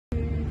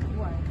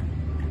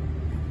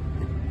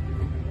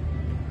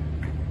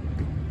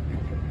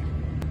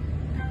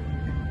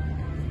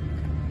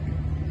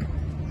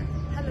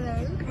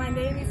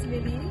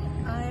Lily.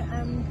 I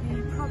am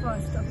the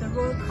Provost of the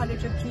Royal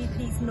College of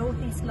GP's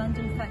North East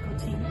London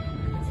faculty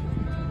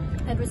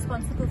and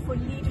responsible for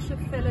leadership,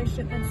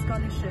 fellowship and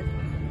scholarship.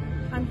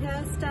 I'm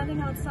here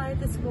standing outside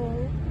this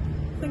wall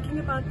thinking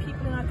about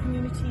people in our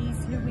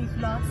communities who we've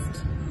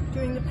lost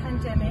during the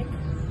pandemic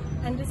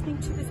and listening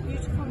to this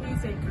beautiful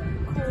music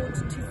called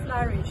To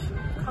Flourish,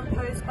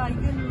 composed by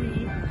Yun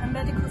Ri, a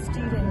medical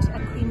student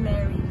at Queen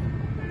Mary.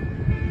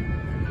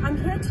 I'm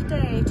here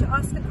today to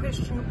ask the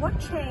question, what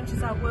change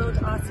is our world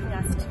asking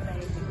us to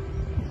make?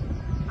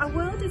 Our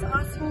world is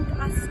asking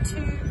us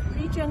to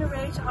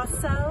regenerate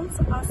ourselves,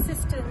 our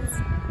systems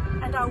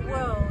and our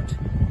world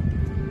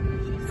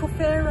for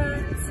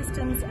fairer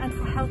systems and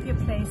for healthier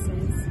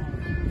places.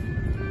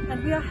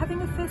 And we are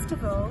having a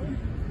festival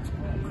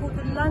called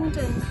the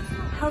London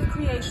Health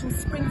Creation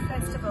Spring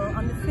Festival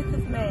on the 5th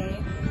of May,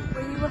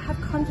 where we will have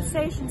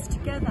conversations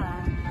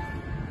together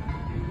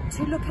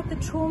to look at the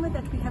trauma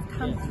that we have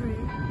come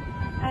through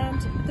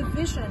and the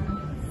vision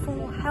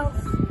for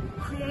health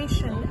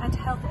creation and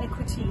health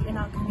equity in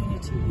our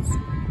communities.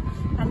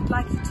 And I'd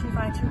like to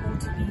invite you all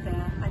to be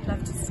there. I'd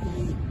love to see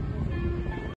you.